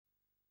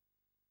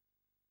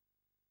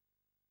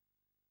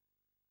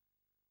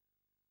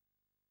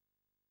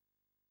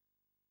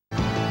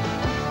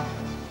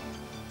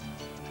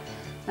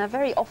Now,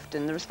 very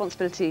often the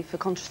responsibility for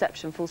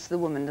contraception falls to the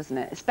woman, doesn't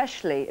it?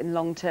 Especially in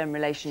long-term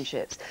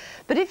relationships.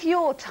 But if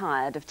you're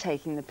tired of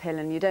taking the pill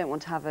and you don't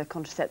want to have a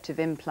contraceptive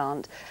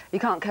implant, you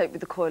can't cope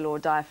with the coil or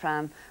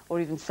diaphragm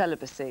or even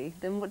celibacy,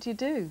 then what do you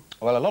do?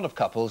 Well, a lot of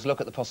couples look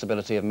at the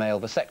possibility of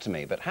male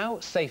vasectomy, but how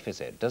safe is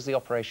it? Does the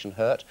operation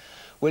hurt?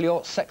 Will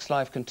your sex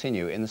life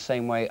continue in the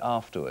same way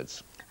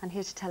afterwards? And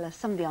here to tell us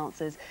some of the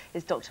answers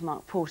is Dr.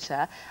 Mark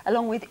Porter,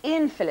 along with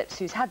Ian Phillips,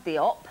 who's had the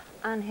op,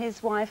 and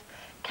his wife,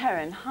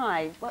 Karin.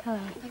 Hi. Hello.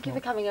 Thank you for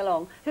coming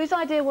along. Whose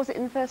idea was it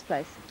in the first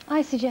place?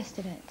 I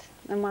suggested it.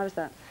 And why was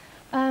that?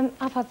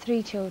 I've had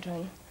 3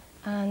 children,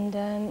 and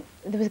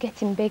they was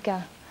getting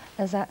bigger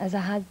as I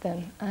had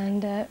them,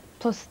 and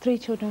plus 3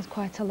 children is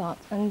quite a lot,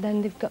 and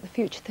then they've got the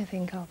future to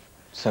think of.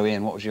 So,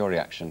 Ian, what was your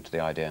reaction to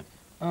the idea?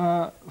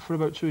 For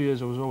about 2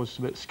 years I was always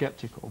a bit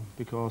sceptical,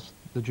 because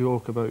the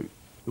joke about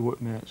the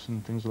workmates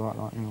and things like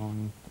that, you know,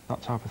 and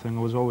that type of thing,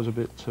 I was always a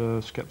bit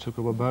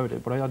sceptical about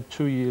it. But I had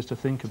 2 years to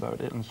think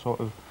about it and sort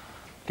of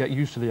get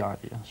used to the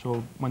idea.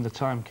 So when the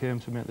time came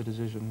to make the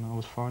decision, I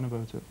was fine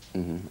about it.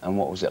 And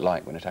what was it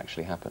like when it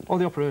actually happened? Well,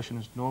 the operation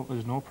is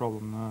no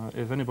problem.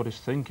 If anybody's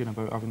thinking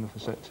about having the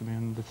vasectomy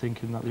and they're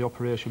thinking that the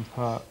operation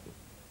part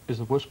is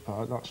the worst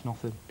part, that's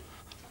nothing.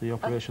 The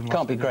operation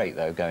can't be great,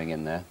 though, going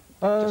in there.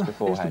 Just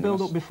beforehand. It's the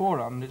build-up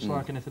beforehand. It's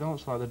like anything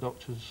else, like the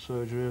doctor's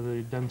surgery,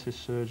 the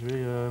dentist's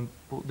surgery.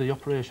 But the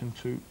operation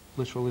took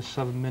literally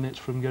 7 minutes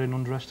from getting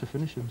undressed to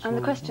finishing. And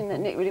the question that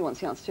Nick really wants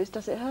the answer to is,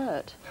 does it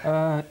hurt?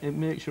 It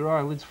makes your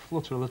eyelids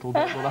flutter a little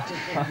bit, but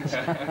that's...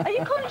 Are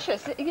you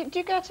conscious? Do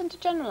you get into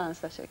general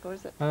anaesthetic, or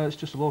is it...? It's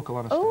just a local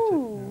anaesthetic.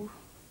 Ooh.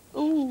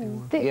 Yeah.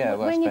 Ooh. Yeah,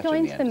 well, when you go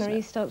into the end,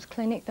 Marie Stopes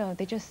clinic, though,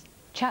 they just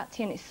chat to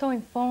you, and it's so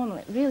informal.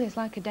 It really is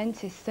like a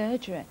dentist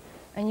surgery,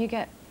 and you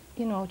get,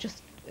 you know,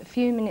 just a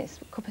few minutes,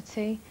 a cup of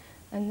tea,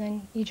 and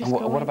then you just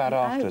go what about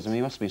out. afterwards? I mean,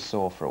 you must be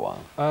sore for a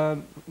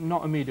while.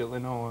 Not immediately,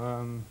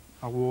 no.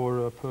 I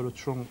wore a pair of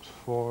trunks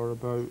for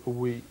about a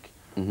week.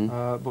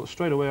 But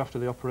straight away after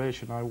the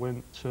operation, I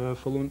went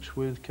for lunch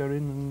with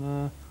Karin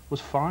and was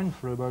fine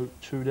for about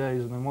 2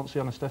 days. And then once the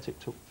anaesthetic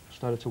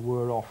started to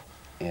wear off,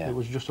 it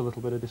was just a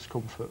little bit of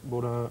discomfort.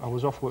 But I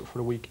was off work for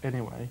a week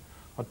anyway.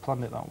 I'd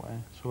planned it that way.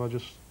 So I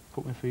just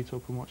put my feet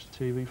up and watched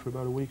the TV for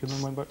about a week and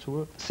then went back to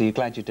work. So you're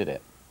glad you did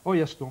it? Oh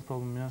yes, no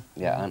problem, yeah.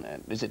 Yeah,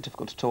 and is it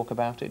difficult to talk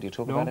about it? Do you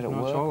talk about it at work?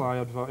 No, not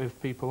at all.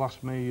 If people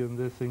ask me and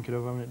they're thinking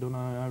of having it done,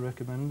 I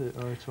recommend it.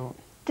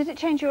 Did it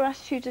change your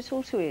attitude at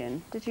all to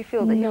Ian? Did you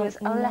feel that he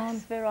was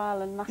less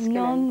virile and masculine?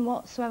 None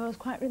whatsoever. I was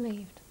quite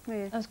relieved.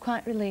 Really? I was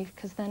quite relieved,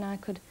 because then I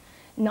could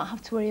not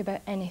have to worry about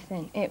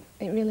anything. It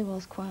really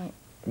was quite...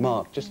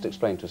 Mark, just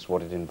explain to us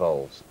what it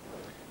involves.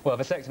 Well,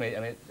 vasectomy,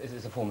 I mean,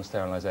 it's a form of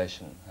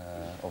sterilisation,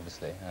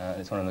 obviously.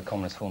 It's one of the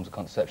commonest forms of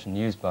contraception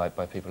used by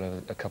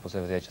couples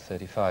over the age of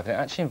 35. And it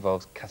actually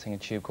involves cutting a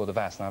tube called the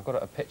vas. Now, I've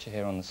got a picture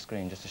here on the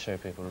screen just to show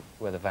people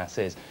where the vas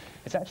is.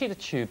 It's actually the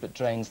tube that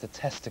drains the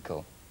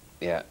testicle.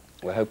 Yeah,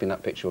 we're hoping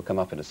that picture will come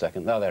up in a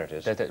second. Oh, there it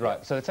is.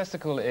 Right, so the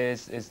testicle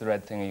is the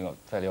red thing, you've got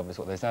fairly obvious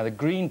what there is. Now, the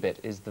green bit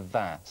is the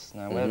vas.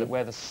 Now,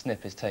 where the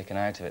snip is taken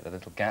out of it, the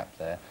little gap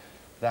there,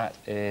 that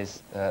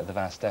is the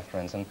vas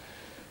deferens. And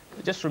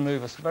just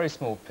remove a very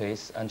small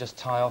piece and just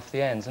tie off the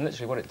ends. And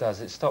literally what it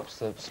does, it stops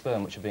the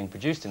sperm which are being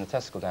produced in the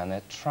testicle down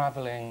there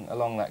travelling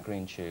along that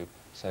green tube,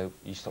 so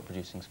you stop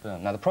producing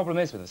sperm. Now, the problem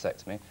is with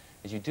vasectomy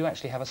is you do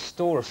actually have a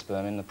store of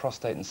sperm in the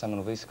prostate and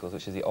seminal vesicles,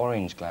 which is the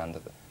orange gland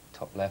at the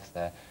top left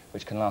there,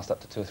 which can last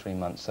up to 2 or 3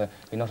 months, so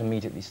you're not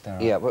immediately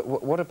sterile. Yeah, but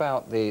what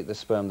about the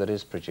sperm that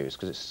is produced?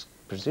 Because it's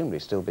presumably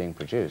still being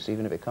produced,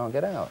 even if it can't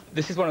get out.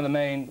 This is one of the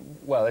main...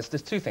 Well, there's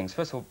 2 things.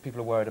 First of all, people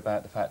are worried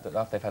about the fact that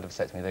after they've had a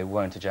vasectomy, they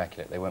won't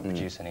ejaculate, they won't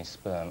produce any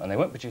sperm. And they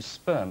won't produce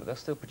sperm, but they'll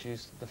still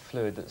produce the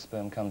fluid that the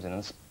sperm comes in.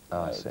 And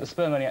the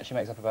sperm only actually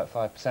makes up about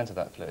 5% of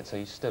that fluid, so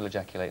you still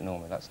ejaculate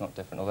normally. That's not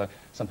different, although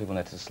some people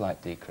notice a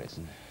slight decrease.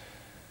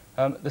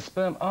 The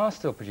sperm are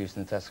still produced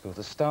in the testicle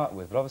to start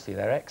with, but obviously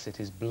their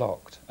exit is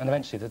blocked, and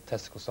eventually the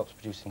testicle stops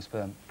producing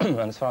sperm. And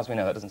as far as we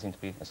know, that doesn't seem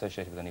to be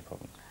associated with any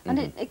problem. And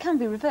it can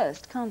be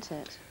reversed, can't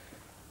it?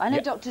 I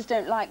know doctors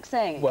don't like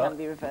saying it can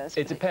be reversed.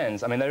 It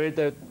depends. I mean,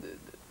 it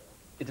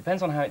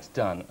depends on how it's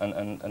done,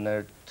 and there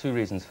are 2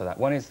 reasons for that.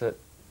 One is that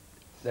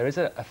there is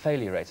a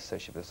failure rate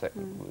associated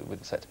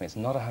with vasectomy. It's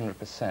not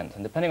 100%,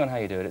 and depending on how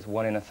you do it, it's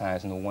 1 in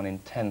 1,000 or 1 in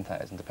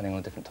 10,000, depending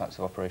on the different types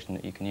of operation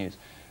that you can use.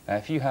 Now,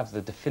 if you have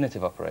the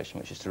definitive operation,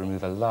 which is to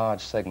remove a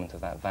large segment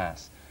of that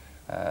vas,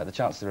 the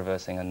chances of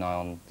reversing are nigh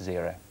on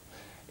 0.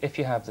 If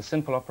you have the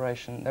simple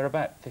operation, they're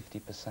about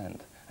 50%.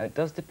 And it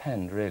does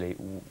depend, really,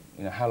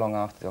 you know, how long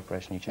after the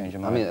operation you change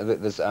your mind.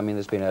 I mean,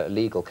 there's been a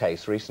legal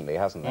case recently,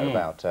 hasn't there,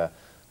 about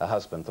a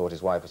husband thought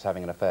his wife was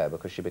having an affair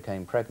because she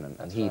became pregnant,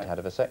 and he'd had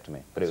a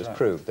vasectomy. But it was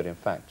proved that, in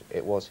fact,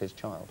 it was his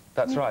child.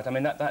 That's right. I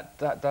mean,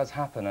 that does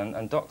happen,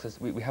 and doctors,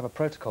 we have a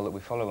protocol that we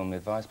follow when we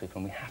advise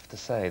people, and we have to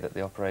say that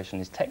the operation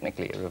is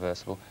technically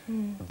irreversible,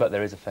 but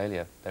there is a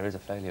failure. There is a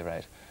failure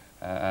rate.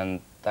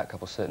 And that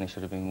couple certainly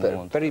should have been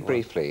warned. Very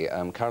briefly,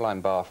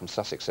 Caroline Barr from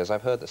Sussex says,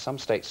 I've heard that some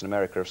states in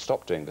America have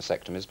stopped doing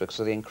vasectomies because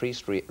of the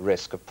increased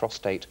risk of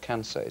prostate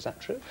cancer. Is that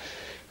true?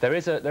 There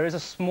is a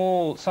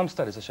small, some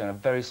studies have shown a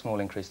very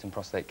small increase in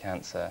prostate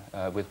cancer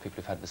with people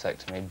who've had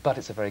vasectomy, but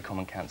it's a very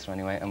common cancer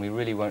anyway, and we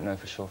really won't know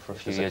for sure for a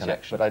few years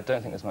yet. But I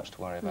don't think there's much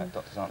to worry about.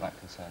 Doctors aren't that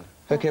concerned.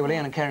 OK, well,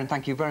 Ian and Karin,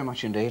 thank you very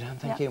much indeed, and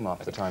thank you, Mark,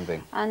 for the time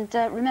being. And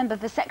remember,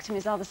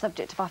 vasectomies are the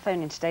subject of our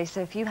phone-in today,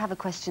 so if you have a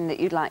question that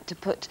you'd like to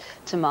put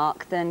to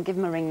Mark, then give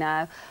him a ring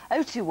now,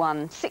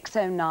 021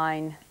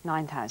 609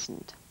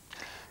 9000.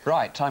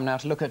 Right, time now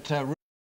to look at...